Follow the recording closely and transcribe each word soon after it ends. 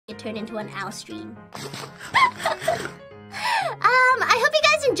it turned into an owl stream. I hope you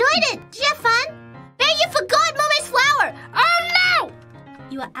guys enjoyed it. Did you have fun? Man, you forgot Mumei's flower. Oh no!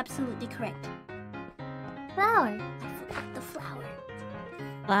 You are absolutely correct. Flower. I forgot the flower.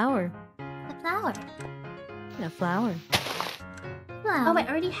 Flower. The flower. Yeah, flower. Flower. Oh, I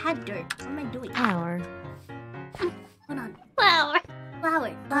already had dirt. What am I doing? Flower. Hold on. Flower.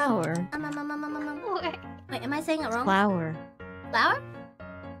 Flower. Flower. Wait, am I saying it wrong? Flower. Flower?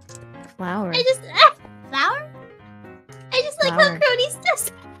 Flower. I just Flower? like how Kronii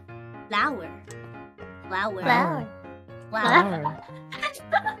says. Flower. Flower. Flower. Flower.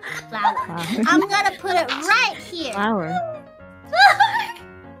 Flower. Flower. I'm gonna put it right here. Flower.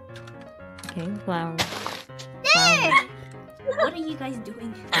 Okay, flower. There! What are you guys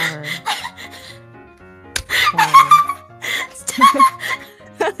doing? Flower. Flower.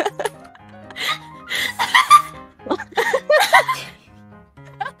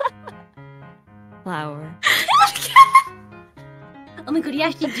 Flower. Oh my god, you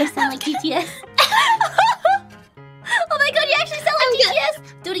actually do sound like TTS. Oh my god, you actually sound like TTS.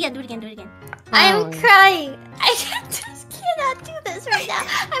 Do it again, do it again, do it again. I'm crying. I just cannot do this right now.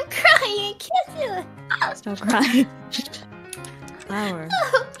 I'm crying. I can't do it. Stop crying. Flower.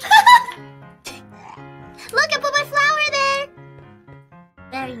 Look, I put my flower there.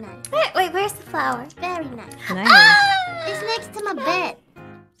 Very nice. Wait, where's the flower? Very nice. Nice. It's next to my bed.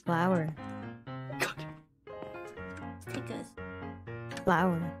 Flower. Stickers.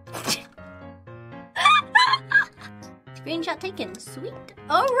 Flower. Screenshot taken. Sweet.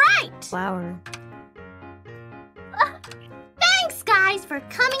 Alright. Flower. Thanks guys for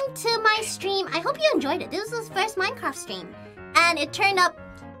coming to my stream. I hope you enjoyed it. This was the first Minecraft stream. And it turned out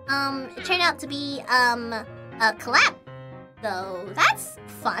to be a collab. So that's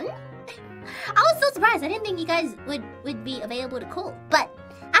fun. I was so surprised. I didn't think you guys would be available to call. But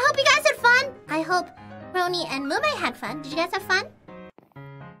I hope you guys had fun. I hope Kronii and Mumei had fun. Did you guys have fun?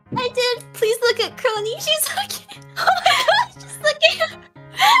 I did. Please look at Kronii. She's looking. Oh my gosh, just looking at the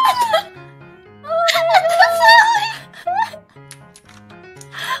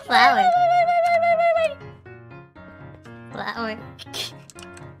flower. Flower.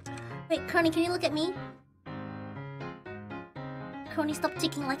 Wait, Kronii, can you look at me? Kronii, stop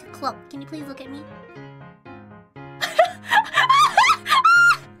ticking like a clock. Can you please look at me?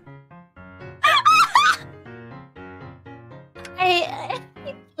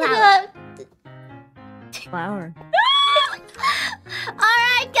 Flower.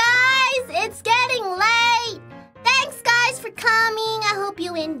 Alright guys, it's getting late. Thanks guys for coming. I hope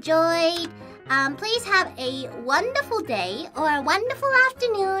you enjoyed. Please have a wonderful day or a wonderful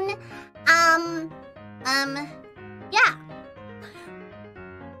afternoon. Yeah.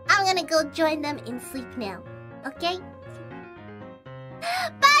 I'm gonna go join them in sleep now. Okay?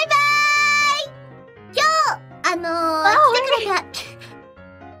 Bye bye! Yo!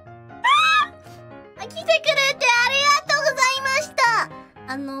 来てくれてありがとうございました。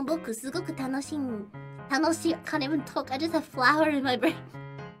僕すごく楽しい。I can't even talk. I just have flower in my brain.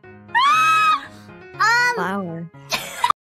 Flower.